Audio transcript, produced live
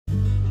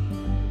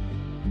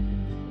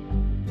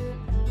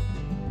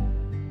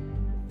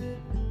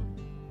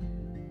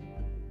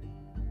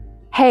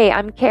Hey,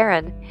 I'm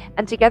Karen,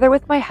 and together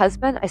with my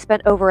husband, I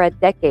spent over a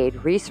decade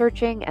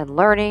researching and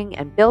learning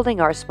and building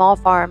our small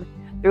farm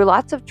through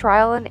lots of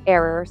trial and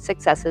error,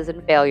 successes,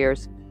 and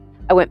failures.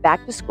 I went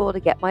back to school to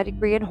get my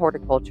degree in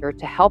horticulture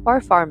to help our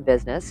farm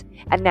business,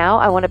 and now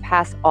I want to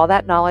pass all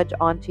that knowledge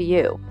on to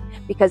you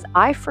because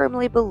I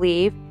firmly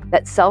believe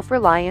that self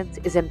reliance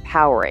is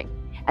empowering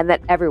and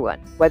that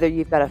everyone, whether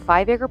you've got a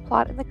 5 acre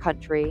plot in the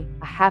country,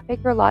 a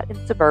half-acre lot in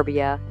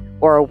suburbia,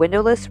 or a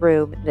windowless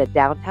room in a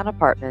downtown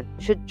apartment,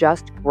 should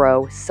just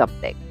grow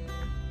something.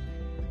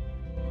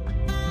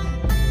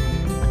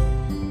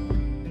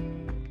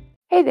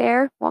 Hey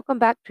there, welcome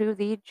back to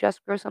the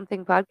Just Grow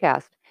Something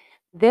podcast.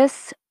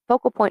 This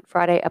Focal Point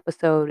Friday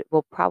episode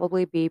will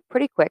probably be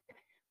pretty quick.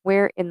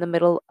 We're in the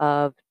middle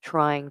of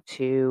trying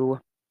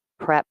to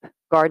prep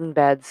garden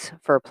beds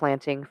for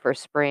planting for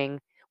spring.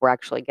 We're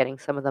actually getting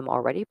some of them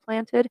already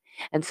planted.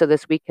 And so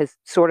this week has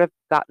sort of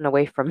gotten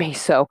away from me.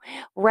 So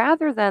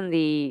rather than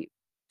the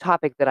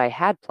topic that I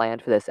had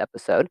planned for this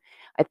episode,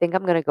 I think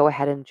I'm going to go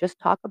ahead and just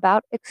talk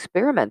about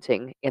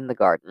experimenting in the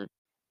garden.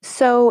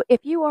 So, if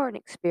you are an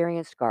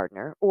experienced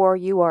gardener or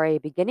you are a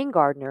beginning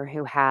gardener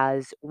who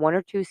has 1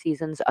 or 2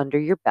 seasons under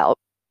your belt,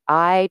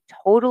 I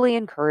totally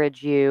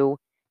encourage you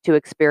to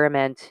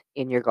experiment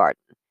in your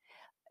garden.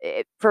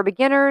 For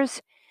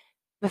beginners,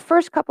 the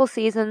first couple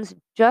seasons,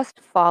 just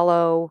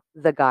follow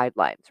the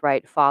guidelines,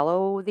 right?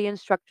 Follow the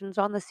instructions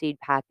on the seed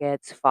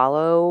packets,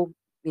 follow,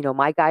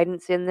 my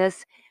guidance in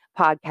this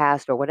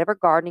podcast or whatever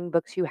gardening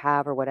books you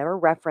have or whatever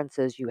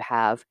references you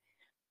have.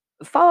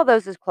 Follow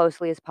those as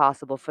closely as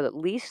possible for at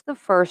least the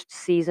first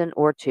season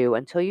or 2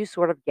 until you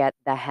sort of get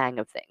the hang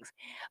of things.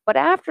 But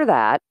after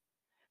that,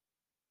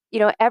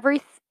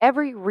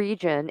 every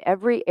region,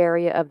 every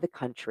area of the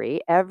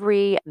country,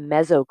 every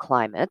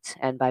mesoclimate,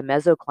 and by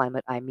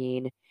mesoclimate I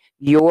mean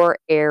your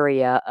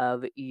area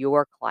of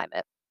your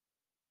climate,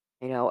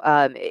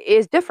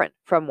 is different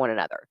from one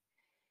another.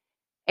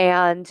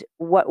 And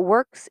what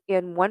works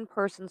in one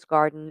person's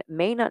garden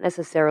may not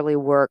necessarily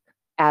work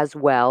as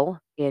well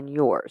in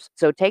yours.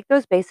 So take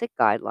those basic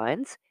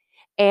guidelines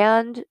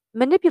and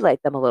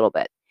manipulate them a little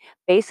bit.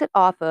 Base it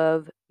off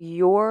of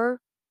your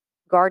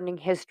gardening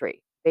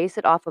history. Base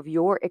it off of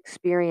your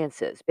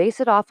experiences. Base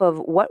it off of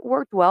what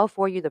worked well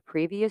for you the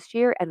previous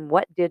year and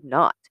what did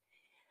not.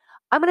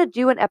 I'm going to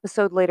do an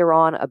episode later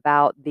on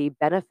about the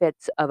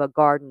benefits of a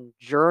garden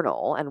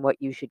journal and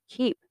what you should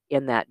keep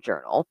in that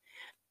journal.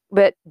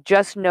 But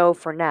just know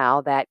for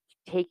now that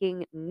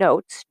taking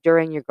notes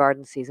during your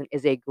garden season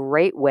is a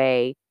great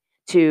way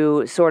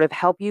to sort of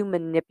help you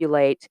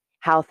manipulate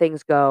how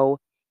things go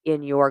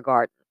in your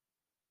garden.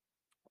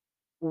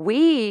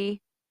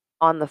 We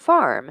on the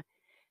farm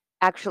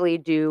actually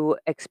do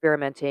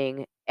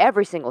experimenting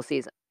every single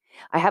season.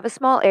 I have a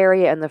small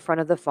area in the front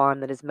of the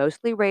farm that is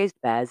mostly raised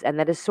beds, and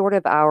that is sort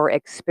of our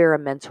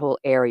experimental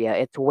area.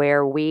 It's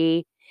where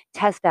we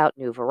test out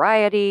new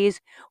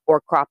varieties or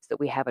crops that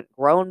we haven't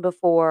grown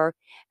before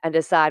and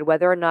decide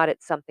whether or not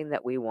it's something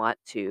that we want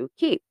to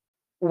keep.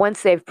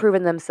 Once they've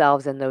proven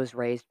themselves in those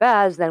raised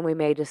beds, then we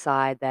may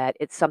decide that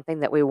it's something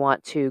that we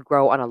want to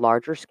grow on a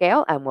larger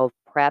scale and we'll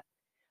prep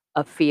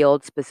a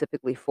field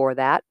specifically for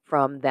that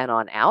from then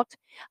on out.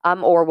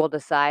 Or we'll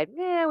decide,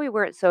 we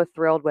weren't so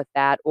thrilled with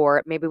that,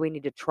 or maybe we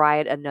need to try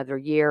it another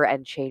year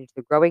and change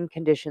the growing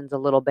conditions a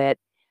little bit,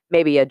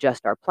 maybe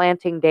adjust our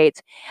planting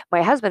dates.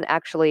 My husband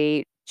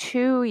actually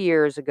 2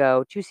 years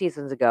ago, 2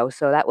 seasons ago,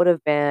 so that would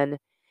have been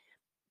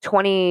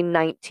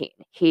 2019,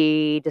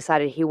 he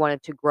decided he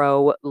wanted to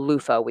grow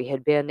loofah. We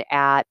had been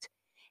at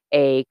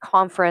a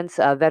conference,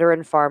 a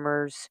veteran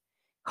farmers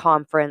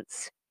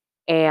conference,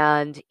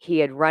 and he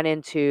had run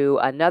into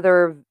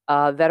another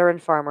veteran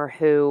farmer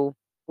who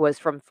was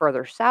from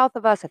further south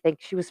of us. I think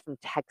she was from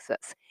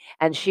Texas,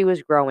 and she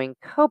was growing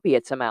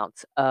copious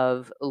amounts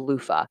of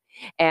loofah.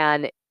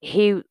 And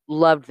he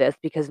loved this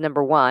because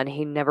number one,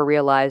 he never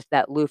realized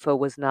that loofah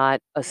was not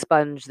a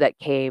sponge that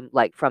came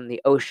like from the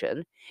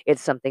ocean.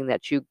 It's something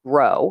that you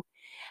grow.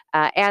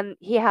 And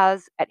he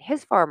has at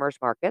his farmers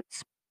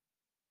markets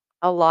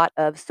a lot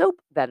of soap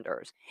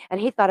vendors, and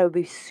he thought it would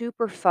be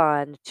super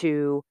fun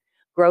to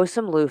grow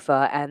some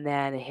loofah, and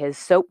then his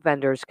soap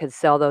vendors could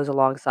sell those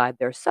alongside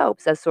their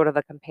soaps as sort of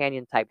a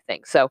companion type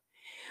thing. So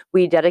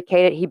he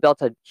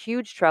built a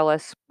huge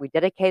trellis. We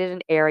dedicated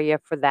an area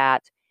for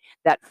that.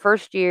 That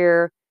first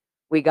year,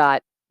 we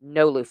got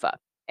no loofah,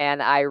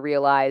 and I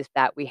realized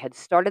that we had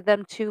started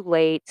them too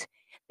late.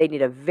 They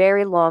need a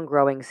very long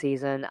growing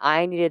season.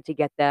 I needed to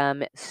get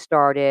them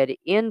started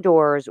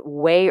indoors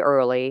way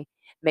early,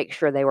 make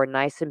sure they were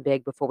nice and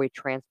big before we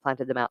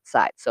transplanted them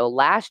outside. So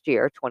last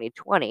year,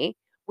 2020,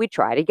 we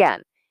tried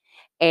again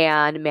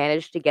and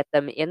managed to get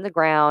them in the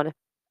ground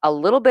a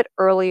little bit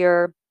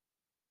earlier.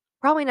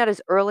 Probably not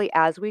as early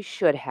as we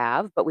should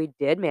have, but we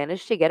did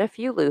manage to get a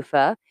few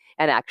loofah,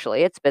 and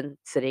actually, it's been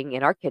sitting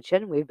in our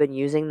kitchen. We've been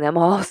using them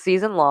all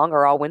season long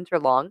or all winter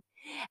long,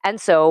 and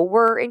so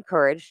we're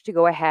encouraged to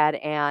go ahead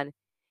and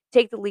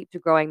take the leap to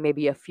growing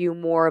maybe a few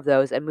more of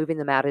those and moving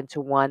them out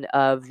into one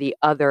of the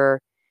other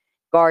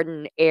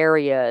garden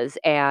areas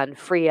and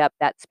free up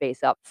that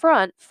space up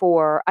front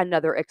for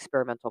another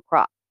experimental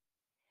crop.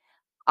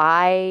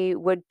 I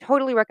would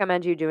totally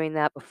recommend you doing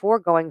that before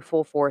going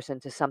full force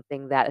into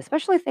something that,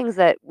 especially things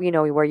that,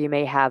 where you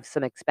may have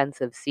some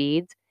expensive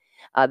seeds.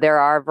 There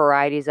are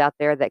varieties out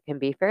there that can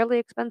be fairly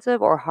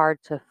expensive or hard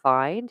to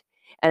find.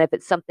 And if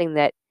it's something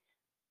that,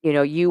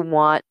 you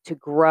want to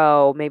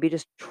grow, maybe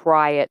just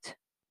try it,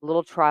 a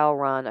little trial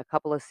run, a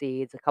couple of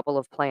seeds, a couple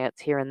of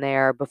plants here and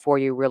there before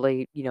you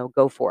really,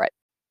 go for it.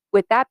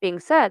 With that being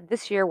said,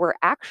 this year we're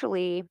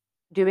actually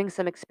doing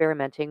some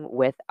experimenting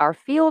with our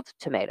field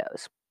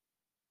tomatoes.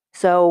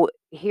 So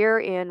here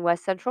in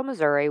West Central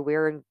Missouri,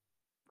 we're in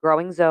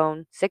growing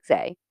zone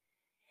 6A,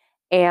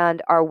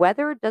 and our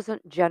weather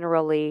doesn't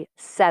generally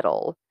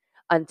settle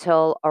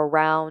until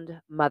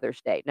around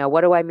Mother's Day. Now,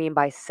 what do I mean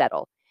by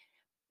settle?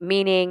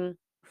 Meaning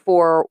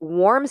for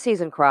warm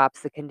season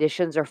crops, the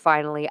conditions are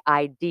finally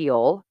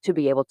ideal to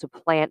be able to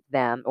plant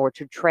them or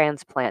to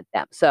transplant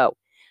them. So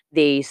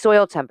the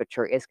soil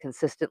temperature is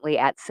consistently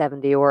at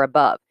 70 or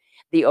above.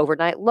 The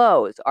overnight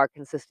lows are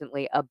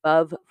consistently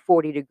above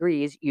 40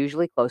 degrees,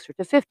 usually closer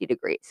to 50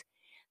 degrees.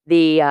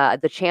 The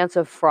chance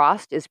of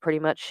frost is pretty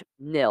much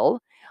nil,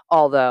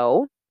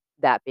 although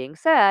that being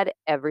said,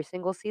 every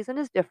single season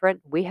is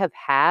different. We have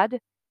had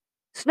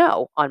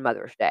snow on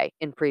Mother's Day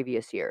in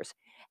previous years.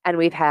 And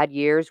we've had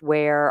years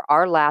where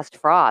our last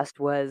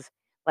frost was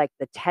like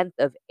the 10th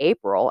of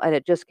April, and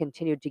it just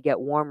continued to get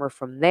warmer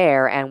from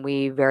there. And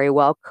we very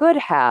well could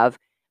have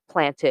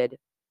planted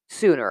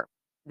sooner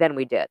than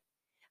we did.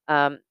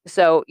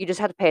 So you just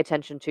have to pay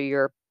attention to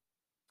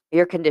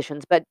your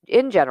conditions. But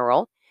in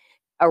general,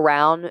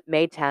 around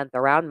May 10th,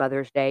 around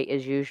Mother's Day,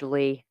 is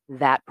usually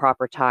that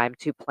proper time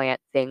to plant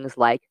things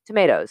like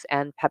tomatoes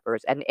and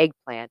peppers and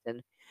eggplant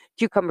and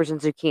cucumbers and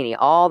zucchini,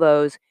 all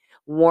those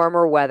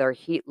warmer weather,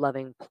 heat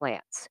loving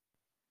plants.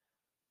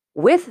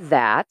 With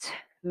that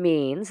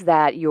means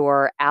that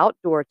your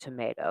outdoor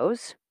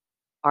tomatoes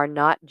are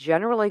not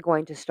generally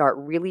going to start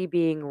really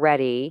being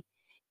ready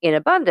in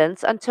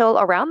abundance until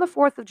around the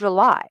 4th of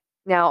July.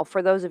 Now,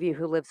 for those of you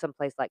who live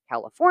someplace like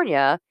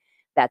California,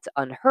 that's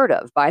unheard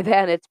of. By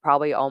then, it's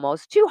probably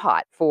almost too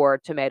hot for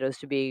tomatoes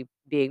to be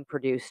being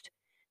produced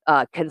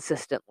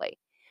consistently.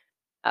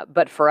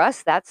 But for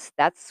us, that's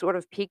sort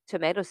of peak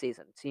tomato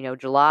seasons.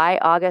 July,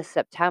 August,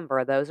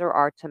 September, those are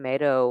our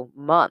tomato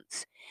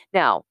months.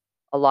 Now,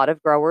 a lot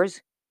of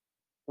growers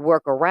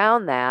work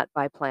around that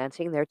by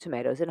planting their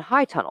tomatoes in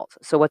high tunnels.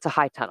 So what's a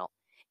high tunnel?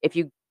 If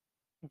you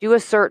do a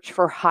search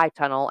for high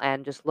tunnel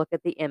and just look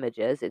at the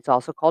images, it's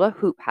also called a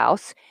hoop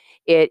house.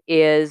 It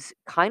is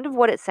kind of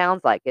what it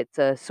sounds like. It's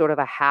a sort of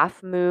a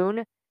half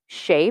moon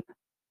shape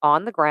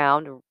on the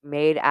ground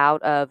made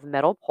out of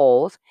metal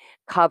poles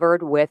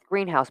covered with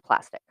greenhouse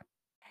plastic.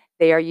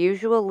 They are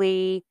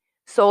usually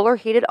solar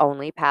heated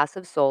only,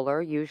 passive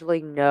solar,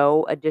 usually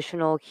no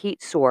additional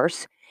heat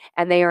source,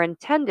 and they are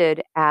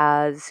intended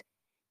as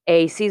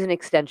a season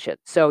extension.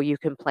 So you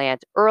can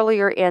plant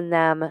earlier in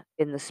them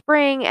in the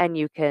spring and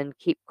you can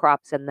keep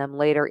crops in them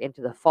later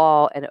into the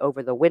fall and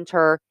over the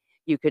winter.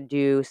 You could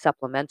do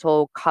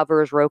supplemental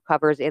covers, row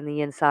covers in the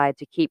inside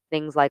to keep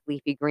things like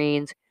leafy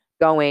greens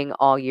going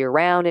all year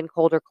round in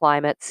colder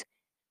climates.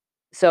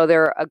 So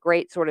they're a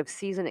great sort of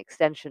season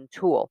extension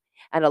tool.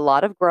 And a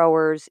lot of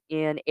growers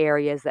in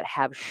areas that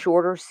have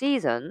shorter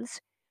seasons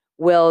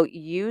will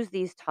use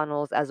these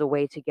tunnels as a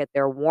way to get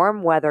their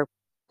warm weather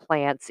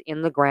plants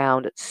in the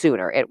ground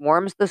sooner. It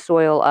warms the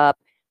soil up,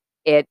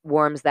 it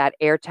warms that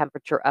air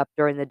temperature up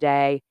during the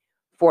day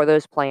for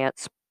those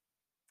plants.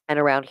 And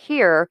around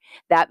here,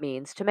 that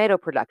means tomato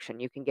production.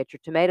 You can get your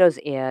tomatoes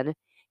in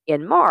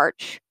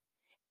March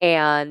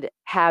and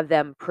have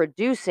them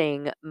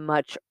producing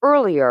much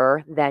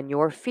earlier than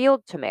your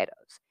field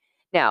tomatoes.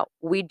 Now,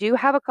 we do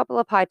have a couple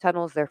of high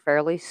tunnels. They're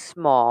fairly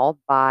small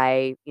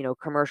by,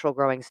 commercial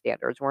growing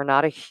standards. We're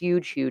not a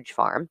huge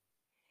farm.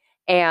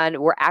 And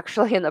we're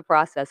actually in the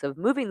process of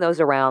moving those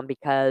around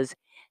because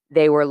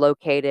they were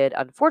located,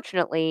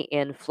 unfortunately,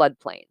 in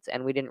floodplains.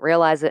 And we didn't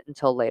realize it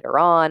until later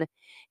on.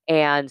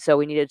 And so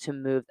we needed to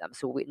move them.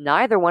 So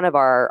neither one of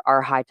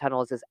our high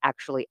tunnels is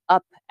actually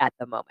up at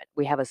the moment.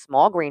 We have a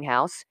small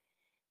greenhouse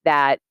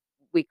that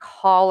we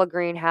call a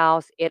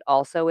greenhouse. It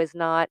also is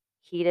not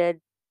heated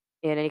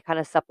in any kind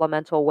of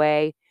supplemental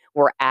way.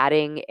 We're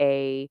adding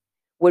a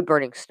wood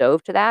burning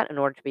stove to that in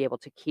order to be able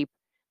to keep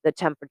the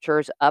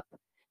temperatures up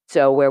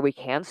so where we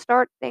can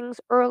start things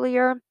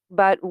earlier.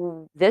 But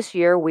this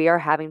year we are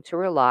having to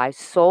rely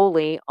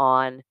solely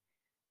on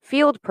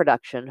field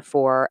production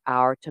for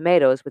our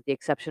tomatoes, with the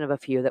exception of a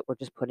few that we're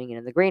just putting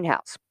in the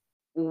greenhouse.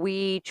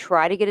 We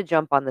try to get a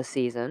jump on the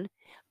season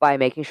by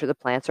making sure the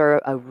plants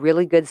are a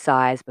really good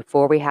size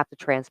before we have to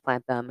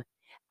transplant them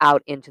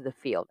out into the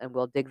field, and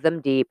we'll dig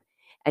them deep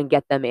and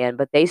get them in.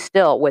 But they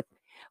still,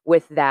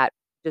 with that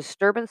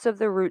disturbance of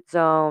the root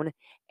zone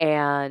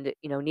and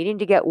needing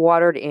to get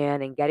watered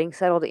in and getting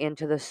settled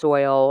into the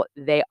soil,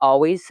 they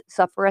always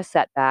suffer a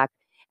setback.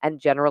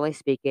 And generally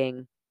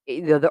speaking,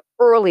 the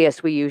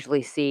earliest we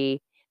usually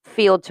see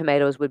field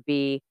tomatoes would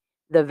be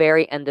the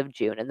very end of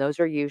June. And those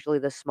are usually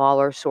the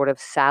smaller sort of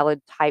salad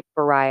type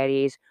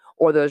varieties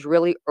or those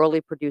really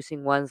early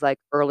producing ones like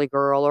Early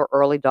Girl or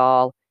Early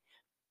Doll.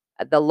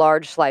 The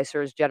large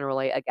slicers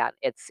generally, again,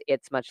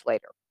 it's much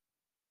later.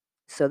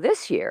 So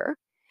this year,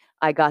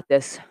 I got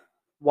this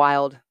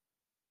wild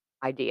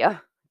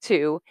idea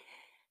to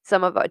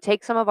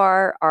take some of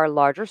our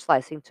larger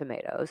slicing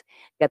tomatoes,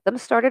 get them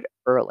started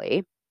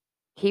early,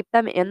 keep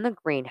them in the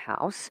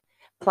greenhouse,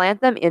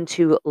 plant them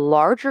into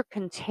larger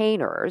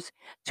containers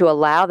to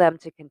allow them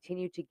to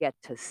continue to get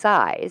to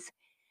size.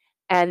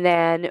 And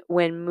then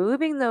when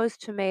moving those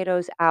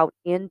tomatoes out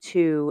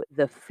into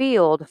the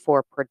field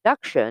for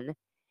production,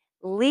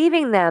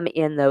 leaving them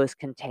in those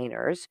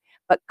containers,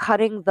 but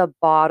cutting the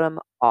bottom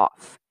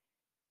off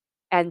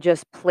and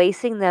just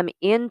placing them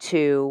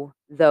into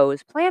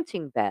those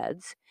planting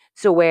beds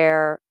so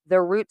where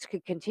the roots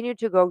could continue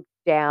to go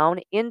down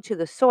into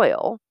the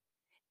soil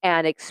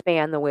and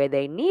expand the way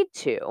they need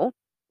to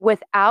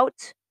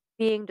without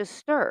being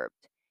disturbed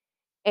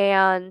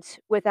and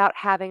without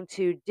having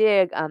to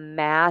dig a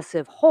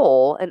massive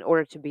hole in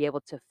order to be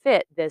able to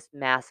fit this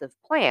massive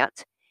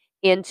plant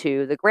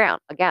into the ground.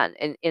 Again,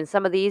 in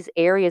some of these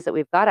areas that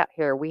we've got out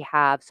here, we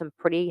have some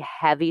pretty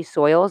heavy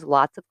soils,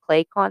 lots of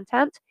clay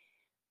content.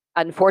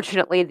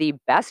 Unfortunately, the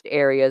best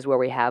areas where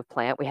we have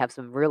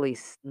some really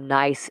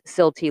nice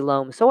silty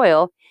loam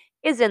soil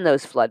is in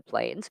those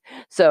floodplains.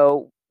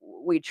 So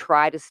we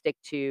try to stick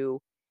to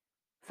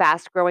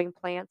fast growing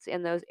plants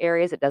in those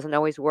areas. It doesn't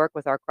always work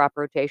with our crop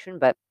rotation,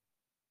 but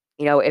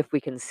if we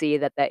can see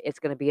that it's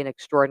going to be an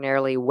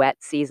extraordinarily wet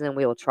season,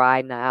 we will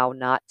try now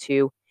not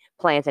to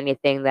plant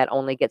anything that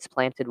only gets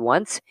planted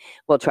once.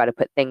 We'll try to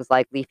put things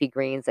like leafy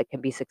greens that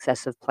can be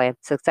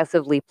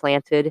successively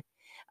planted,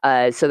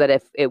 so that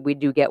if we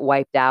do get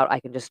wiped out, I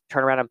can just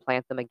turn around and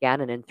plant them again,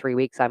 and in 3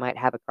 weeks I might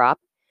have a crop.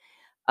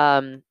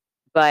 Um,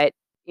 but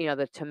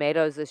the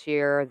tomatoes this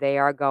year, they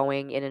are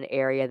going in an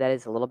area that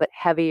is a little bit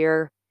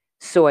heavier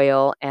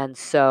soil, and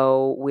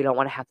so we don't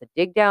want to have to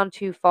dig down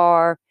too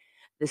far.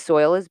 The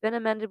soil has been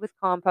amended with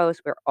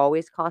compost. We're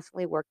always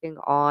constantly working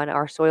on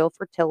our soil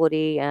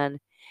fertility and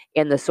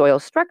in the soil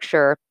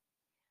structure.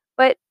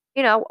 But,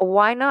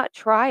 why not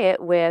try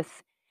it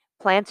with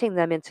planting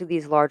them into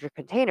these larger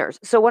containers?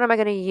 So what am I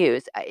going to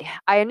use?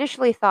 I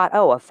initially thought,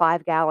 oh, a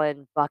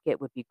 5-gallon bucket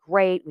would be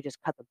great. We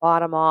just cut the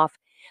bottom off,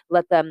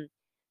 let them,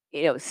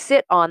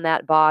 sit on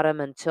that bottom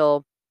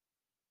until,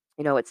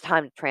 it's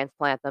time to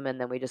transplant them.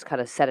 And then we just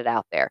kind of set it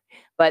out there.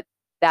 But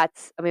I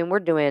mean, we're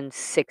doing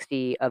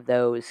 60 of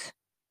those,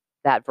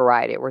 that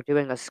variety. We're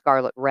doing a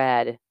scarlet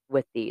red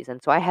with these.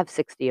 And so I have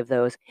 60 of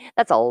those.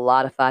 That's a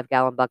lot of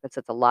 5-gallon buckets.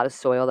 That's a lot of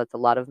soil. That's a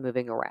lot of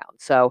moving around.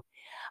 So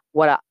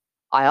what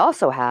I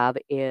also have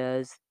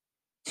is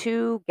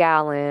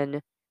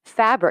 2-gallon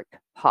fabric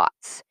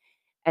pots.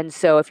 And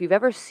so if you've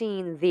ever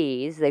seen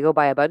these, they go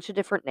by a bunch of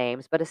different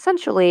names, but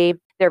essentially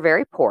they're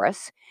very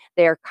porous.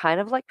 They are kind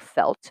of like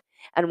felt.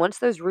 And once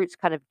those roots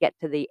kind of get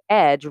to the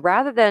edge,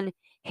 rather than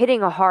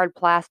hitting a hard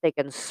plastic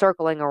and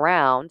circling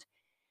around,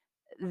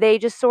 they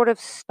just sort of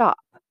stop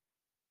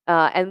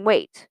and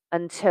wait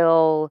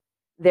until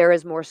there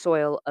is more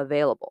soil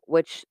available,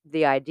 which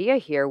the idea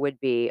here would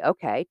be,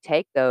 okay,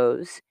 take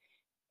those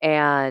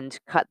and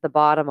cut the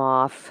bottom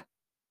off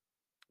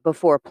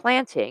before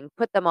planting,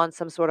 put them on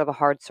some sort of a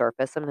hard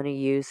surface. I'm going to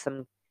use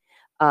some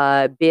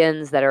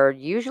bins that are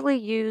usually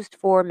used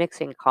for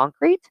mixing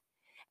concrete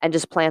and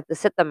just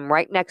sit them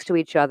right next to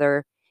each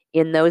other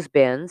in those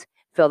bins,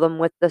 fill them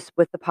with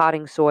the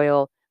potting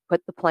soil,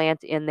 put the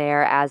plant in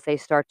there as they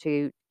start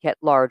to get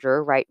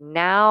larger. Right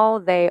now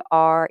they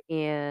are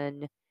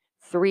in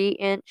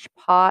 3-inch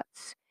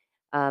pots.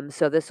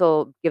 So this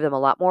will give them a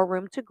lot more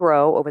room to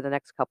grow over the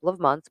next couple of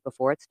months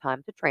before it's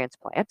time to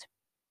transplant.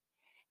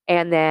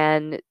 And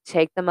then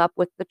take them up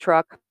with the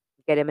truck,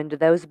 get them into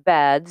those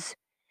beds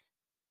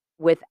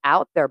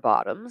without their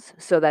bottoms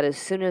so that as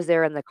soon as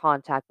they're in the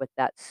contact with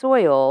that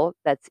soil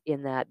that's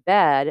in that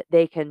bed,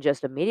 they can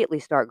just immediately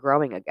start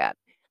growing again.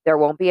 There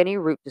won't be any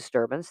root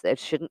disturbance. It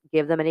shouldn't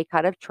give them any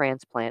kind of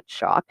transplant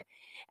shock.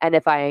 And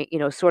if I,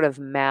 sort of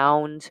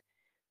mound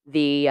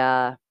the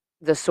uh,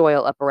 the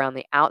soil up around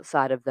the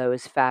outside of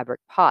those fabric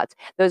pots,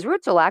 those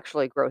roots will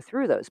actually grow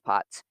through those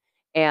pots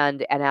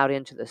and out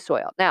into the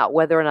soil. Now,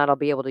 whether or not I'll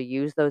be able to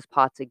use those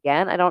pots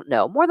again, I don't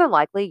know. More than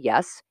likely,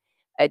 yes.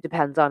 It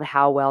depends on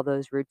how well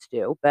those roots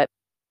do, but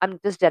I'm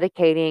just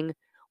dedicating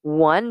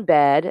one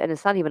bed, and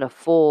it's not even a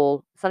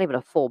full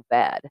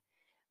bed.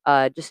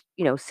 Just,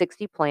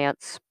 60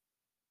 plants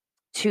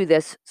to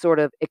this sort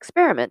of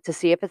experiment to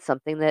see if it's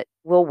something that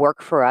will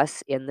work for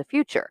us in the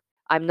future.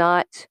 I'm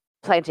not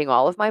planting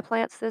all of my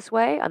plants this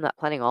way. I'm not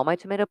planting all my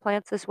tomato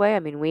plants this way.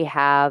 I mean, we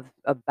have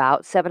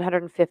about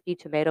 750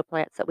 tomato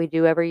plants that we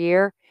do every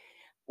year.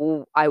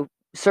 I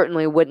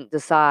certainly wouldn't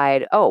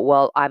decide, oh,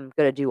 well, I'm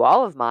going to do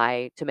all of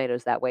my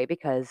tomatoes that way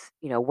because,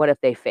 what if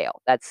they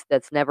fail? That's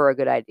never a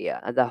good idea.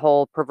 The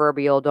whole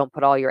proverbial don't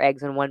put all your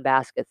eggs in one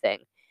basket thing.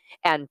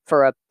 And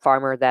for a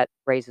farmer that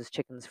raises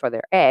chickens for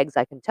their eggs,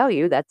 I can tell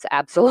you that's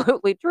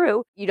absolutely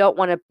true. You don't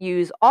want to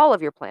use all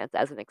of your plants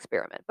as an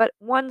experiment, but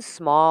one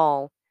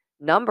small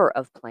number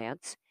of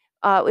plants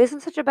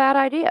isn't such a bad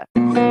idea.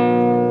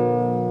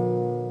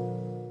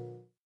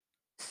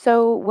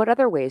 So, what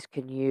other ways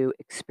can you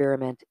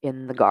experiment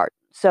in the garden?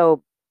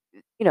 So,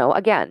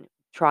 again,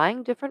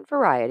 trying different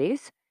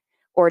varieties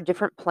or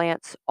different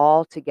plants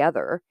all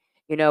together.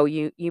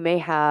 You may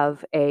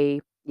have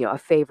a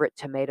favorite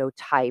tomato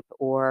type,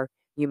 or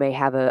you may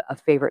have a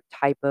favorite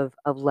type of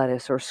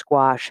lettuce or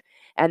squash,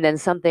 and then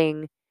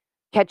something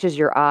catches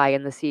your eye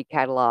in the seed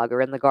catalog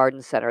or in the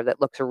garden center that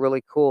looks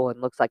really cool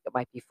and looks like it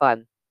might be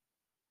fun.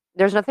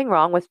 There's nothing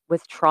wrong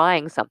with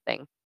trying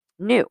something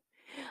new.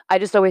 I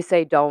just always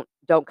say don't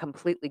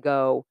completely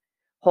go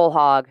whole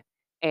hog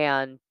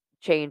and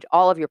change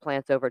all of your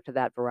plants over to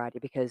that variety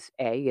because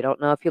A, you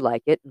don't know if you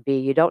like it, and B,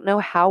 you don't know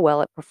how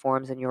well it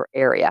performs in your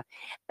area.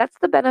 That's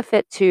the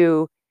benefit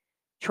to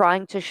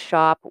trying to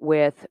shop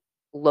with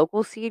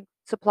local seed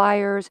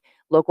suppliers,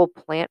 local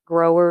plant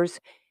growers,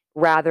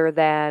 rather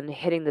than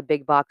hitting the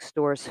big box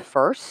stores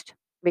first,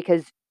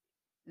 because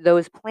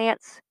those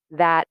plants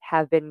that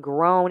have been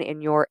grown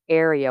in your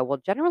area will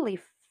generally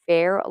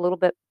fare a little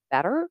bit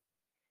better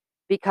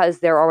because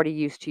they're already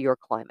used to your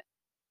climate.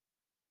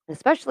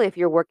 Especially if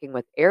you're working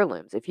with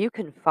heirlooms. If you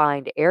can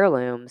find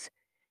heirlooms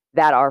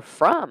that are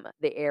from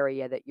the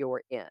area that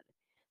you're in,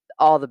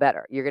 all the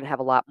better. You're going to have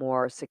a lot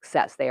more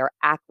success. They are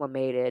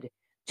acclimated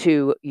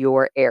to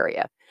your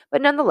area.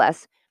 But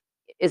nonetheless,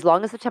 as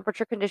long as the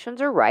temperature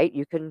conditions are right,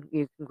 you can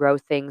grow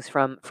things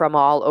from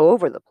all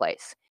over the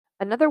place.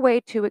 Another way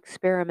to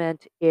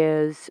experiment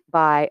is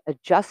by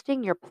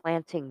adjusting your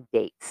planting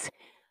dates.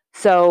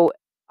 So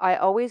I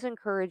always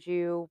encourage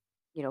you,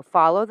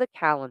 follow the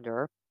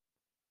calendar.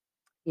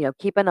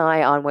 Keep an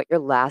eye on what your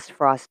last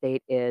frost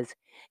date is.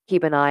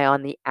 Keep an eye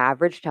on the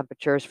average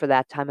temperatures for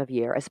that time of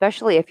year,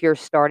 especially if you're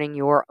starting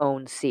your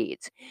own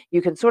seeds.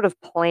 You can sort of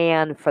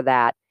plan for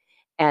that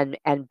and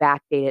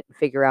backdate it and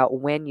figure out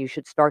when you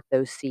should start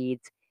those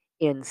seeds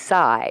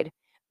inside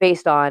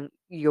based on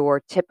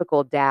your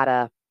typical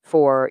data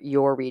for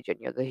your region,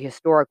 the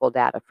historical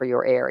data for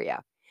your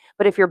area.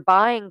 But if you're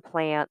buying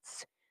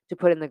plants to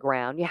put in the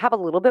ground, you have a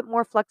little bit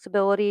more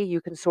flexibility. You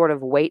can sort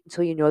of wait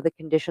until you know the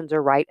conditions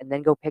are right and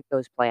then go pick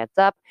those plants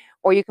up,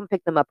 or you can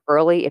pick them up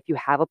early if you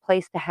have a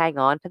place to hang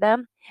on to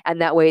them. And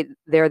that way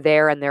they're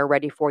there and they're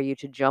ready for you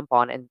to jump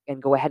on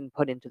and go ahead and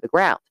put into the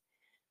ground.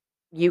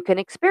 You can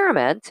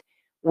experiment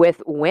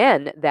with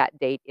when that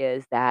date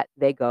is that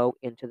they go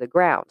into the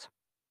ground.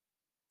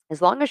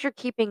 As long as you're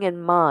keeping in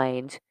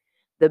mind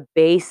the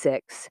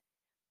basics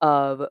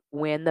of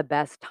when the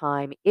best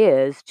time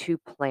is to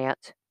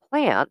plant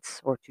plants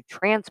or to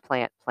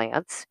transplant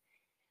plants,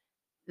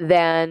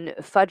 then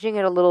fudging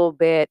it a little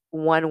bit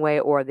one way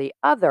or the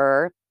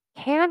other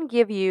can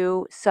give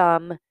you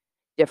some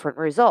different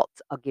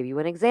results. I'll give you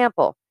an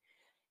example.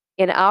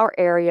 In our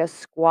area,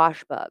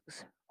 squash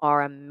bugs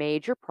are a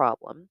major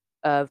problem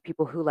of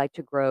people who like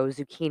to grow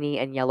zucchini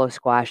and yellow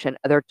squash and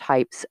other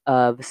types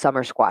of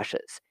summer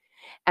squashes.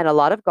 And a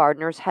lot of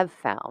gardeners have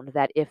found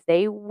that if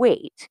they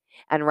wait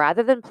and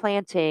rather than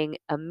planting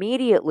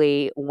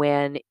immediately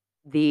when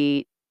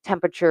the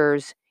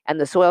temperatures and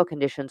the soil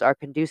conditions are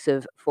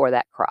conducive for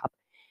that crop,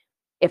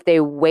 if they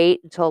wait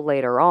until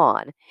later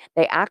on,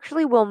 they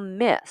actually will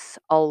miss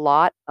a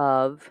lot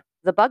of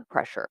the bug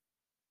pressure.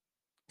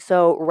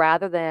 So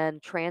rather than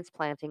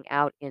transplanting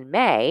out in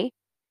May,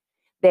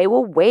 they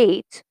will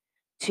wait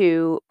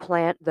to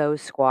plant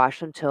those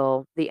squash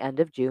until the end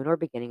of June or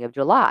beginning of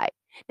July.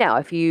 Now,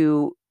 if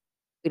you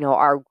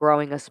are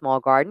growing a small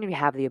garden, you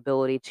have the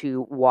ability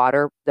to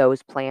water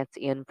those plants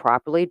in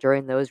properly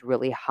during those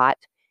really hot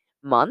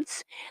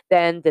months,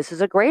 then this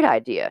is a great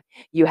idea.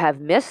 You have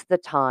missed the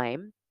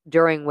time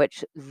during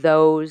which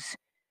those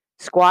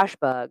squash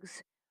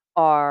bugs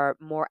are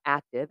more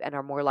active and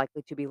are more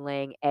likely to be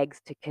laying eggs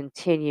to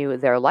continue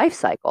their life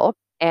cycle.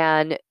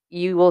 And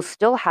you will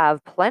still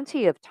have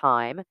plenty of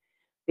time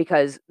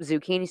because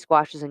zucchini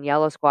squashes and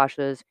yellow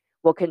squashes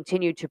will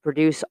continue to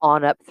produce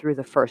on up through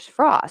the first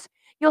frost.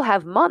 You'll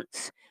have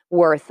months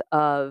worth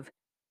of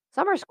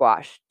summer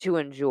squash to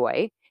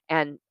enjoy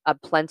and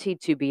plenty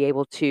to be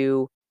able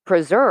to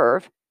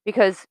preserve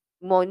because,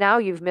 well, now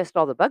you've missed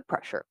all the bug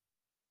pressure.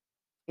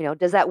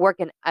 Does that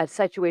work in a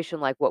situation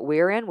like what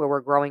we're in, where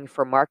we're growing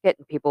for market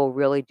and people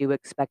really do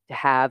expect to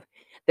have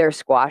their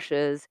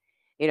squashes,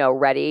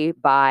 ready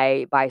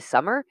by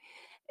summer?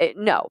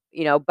 No,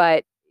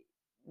 but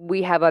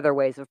we have other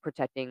ways of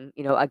protecting,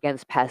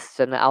 against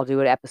pests, and I'll do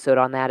an episode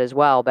on that as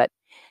well. But,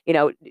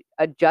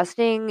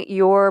 adjusting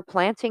your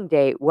planting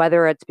date,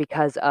 whether it's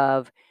because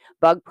of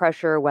bug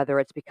pressure, whether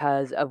it's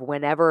because of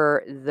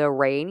whenever the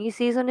rainy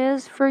season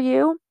is for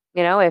you,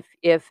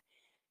 if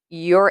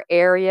your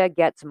area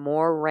gets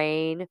more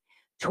rain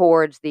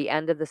towards the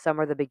end of the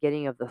summer, the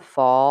beginning of the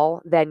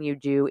fall than you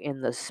do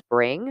in the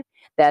spring,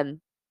 then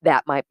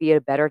that might be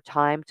a better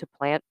time to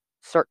plant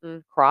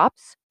certain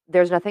crops.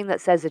 There's nothing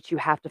that says that you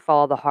have to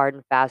follow the hard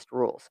and fast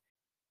rules.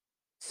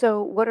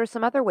 So, what are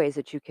some other ways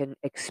that you can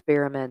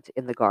experiment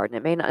in the garden?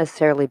 It may not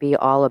necessarily be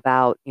all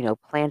about,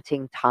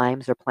 planting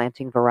times or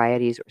planting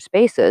varieties or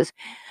spaces.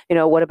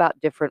 What about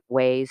different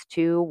ways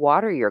to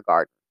water your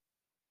garden?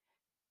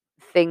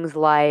 Things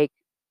like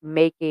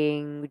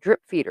making drip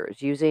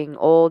feeders using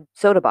old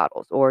soda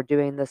bottles or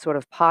doing the sort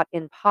of pot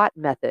in pot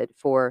method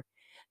for,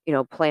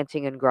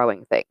 planting and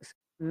growing things.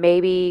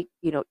 Maybe,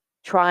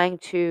 trying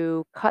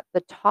to cut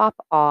the top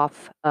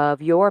off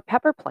of your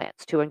pepper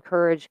plants to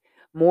encourage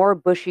more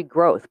bushy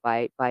growth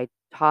by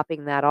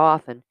topping that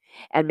off, and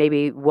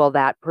maybe will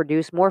that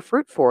produce more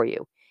fruit for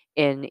you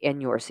in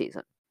your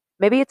season.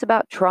 Maybe it's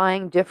about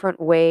trying different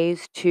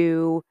ways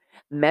to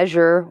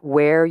measure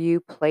where you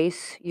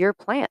place your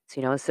plants,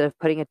 instead of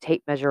putting a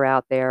tape measure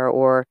out there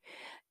or,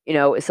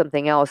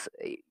 something else,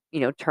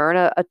 turn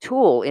a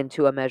tool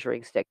into a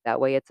measuring stick. That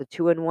way it's a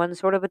two-in-one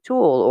sort of a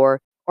tool, or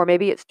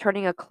maybe it's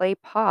turning a clay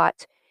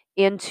pot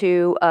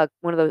into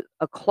one of those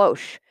a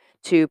cloche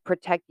to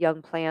protect young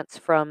plants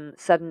from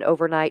sudden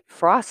overnight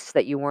frosts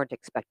that you weren't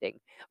expecting,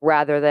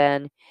 rather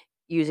than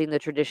using the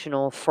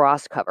traditional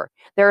frost cover.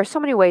 There are so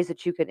many ways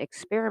that you can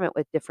experiment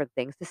with different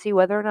things to see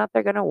whether or not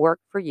they're going to work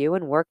for you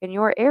and work in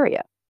your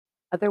area.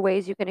 Other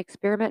ways you can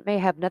experiment may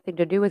have nothing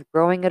to do with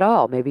growing at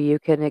all. Maybe you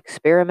can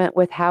experiment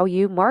with how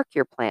you mark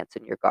your plants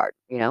in your garden,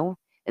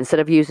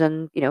 Instead of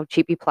using,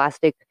 cheapy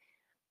plastic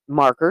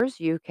markers,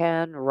 you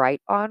can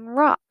write on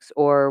rocks.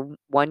 Or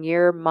one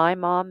year, my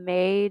mom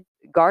made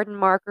garden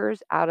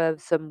markers out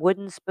of some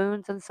wooden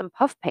spoons and some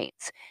puff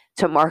paints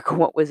to mark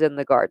what was in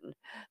the garden.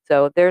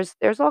 So there's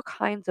all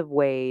kinds of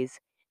ways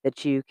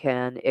that you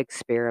can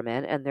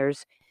experiment, and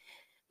there's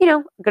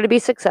going to be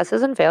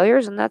successes and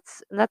failures, and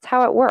that's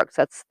how it works.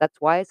 That's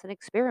why it's an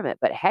experiment.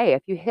 But hey,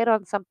 if you hit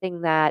on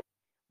something that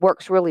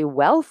works really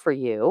well for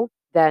you,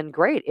 then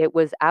great. It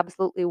was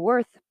absolutely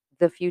worth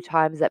the few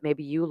times that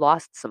maybe you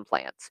lost some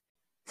plants.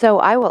 So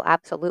I will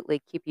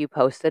absolutely keep you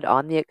posted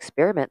on the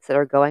experiments that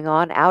are going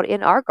on out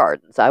in our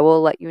gardens. I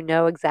will let you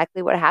know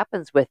exactly what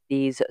happens with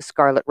these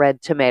scarlet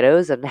red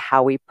tomatoes and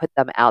how we put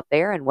them out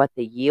there and what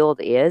the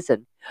yield is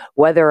and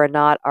whether or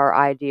not our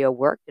idea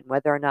worked and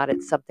whether or not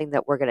it's something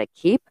that we're going to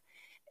keep,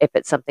 if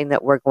it's something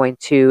that we're going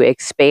to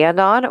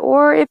expand on,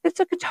 or if it's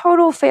a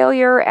total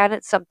failure and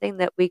it's something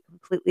that we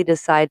completely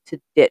decide to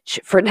ditch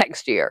for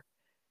next year.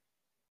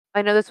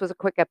 I know this was a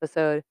quick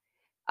episode.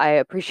 I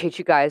appreciate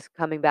you guys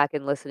coming back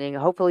and listening.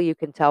 Hopefully, you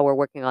can tell we're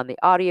working on the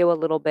audio a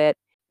little bit.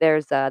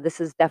 This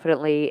is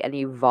definitely an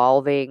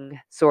evolving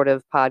sort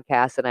of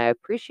podcast, and I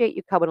appreciate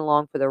you coming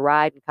along for the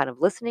ride and kind of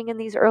listening in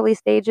these early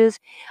stages.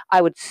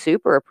 I would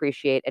super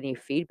appreciate any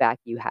feedback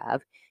you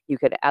have. You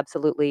could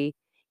absolutely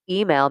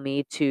email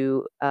me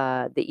to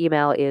the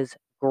email is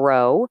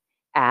grow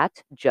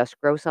at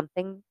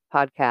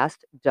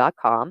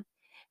justgrowsomethingpodcast.com,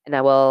 and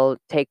I will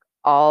take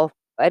all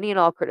any and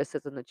all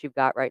criticism that you've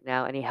got right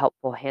now, any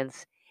helpful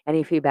hints,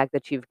 any feedback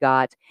that you've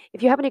got.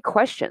 If you have any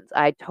questions,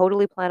 I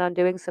totally plan on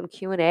doing some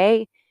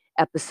Q&A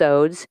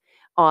episodes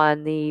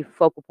on the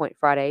Focal Point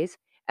Fridays.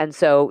 And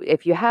so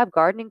if you have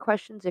gardening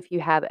questions, if you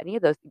have any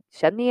of those,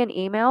 send me an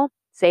email,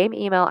 same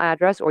email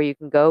address, or you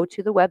can go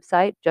to the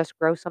website,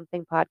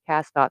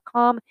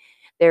 justgrowsomethingpodcast.com.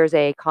 There's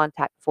a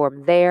contact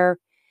form there.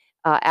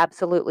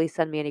 Absolutely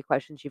send me any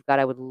questions you've got.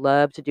 I would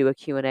love to do a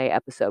Q&A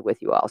episode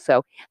with you all.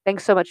 So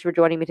thanks so much for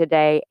joining me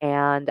today,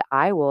 and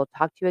I will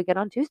talk to you again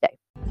on Tuesday.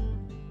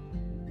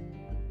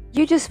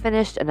 You just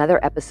finished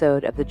another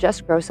episode of the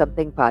Just Grow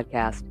Something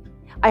podcast.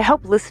 I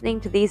hope listening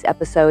to these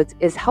episodes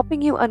is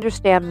helping you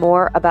understand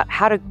more about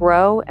how to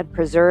grow and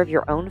preserve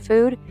your own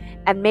food,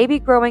 and maybe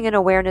growing an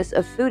awareness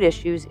of food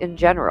issues in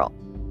general.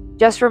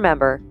 Just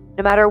remember,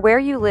 no matter where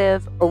you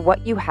live or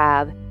what you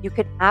have, you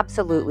can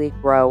absolutely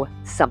grow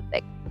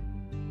something.